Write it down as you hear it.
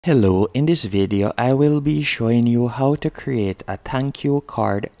Hello, in this video I will be showing you how to create a thank you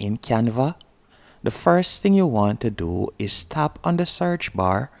card in Canva. The first thing you want to do is tap on the search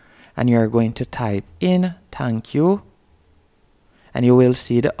bar and you're going to type in thank you and you will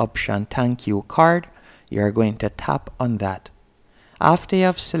see the option thank you card. You're going to tap on that. After you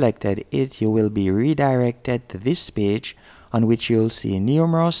have selected it, you will be redirected to this page on which you'll see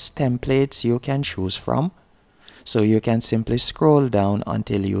numerous templates you can choose from. So you can simply scroll down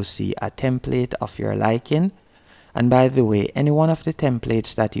until you see a template of your liking. And by the way, any one of the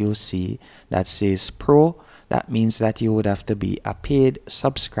templates that you see that says Pro, that means that you would have to be a paid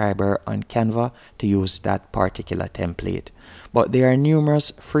subscriber on Canva to use that particular template. But there are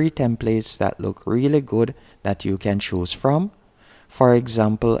numerous free templates that look really good that you can choose from. For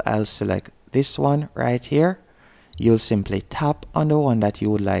example, I'll select this one right here. You'll simply tap on the one that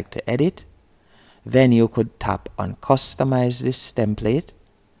you would like to edit. Then you could tap on customize this template.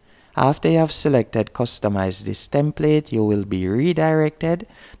 After you have selected customize this template, you will be redirected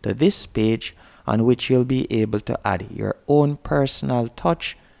to this page on which you'll be able to add your own personal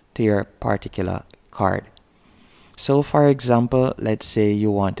touch to your particular card. So for example, let's say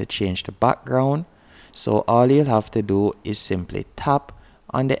you want to change the background. So all you'll have to do is simply tap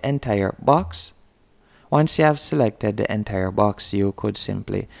on the entire box. Once you have selected the entire box, you could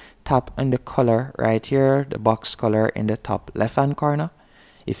simply tap on the color right here, the box color in the top left hand corner.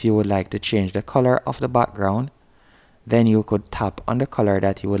 If you would like to change the color of the background, then you could tap on the color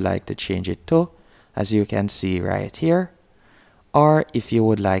that you would like to change it to, as you can see right here. Or if you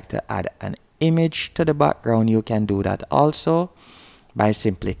would like to add an image to the background, you can do that also by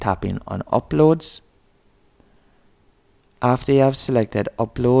simply tapping on uploads. After you have selected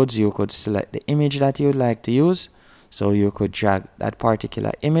uploads, you could select the image that you would like to use. So you could drag that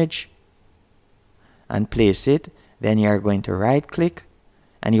particular image and place it. Then you are going to right click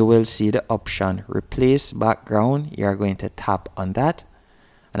and you will see the option replace background. You are going to tap on that.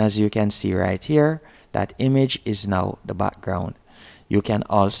 And as you can see right here, that image is now the background. You can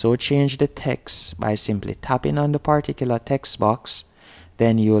also change the text by simply tapping on the particular text box.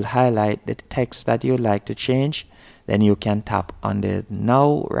 Then you will highlight the text that you would like to change. Then you can tap on the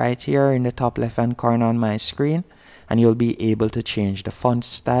now right here in the top left hand corner on my screen and you'll be able to change the font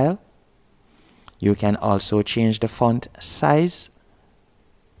style. You can also change the font size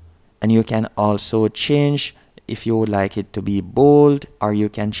and you can also change if you would like it to be bold, or you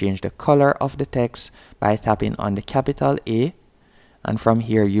can change the color of the text by tapping on the capital A, and from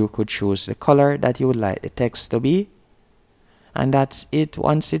here you could choose the color that you would like the text to be. And that's it.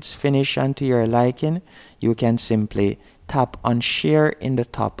 Once it's finished and to your liking, you can simply tap on share in the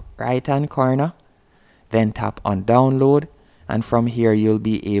top right hand corner, then tap on download, and from here you'll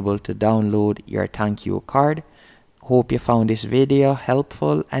be able to download your thank you card. Hope you found this video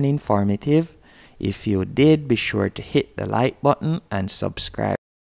helpful and informative. If you did, be sure to hit the like button and subscribe.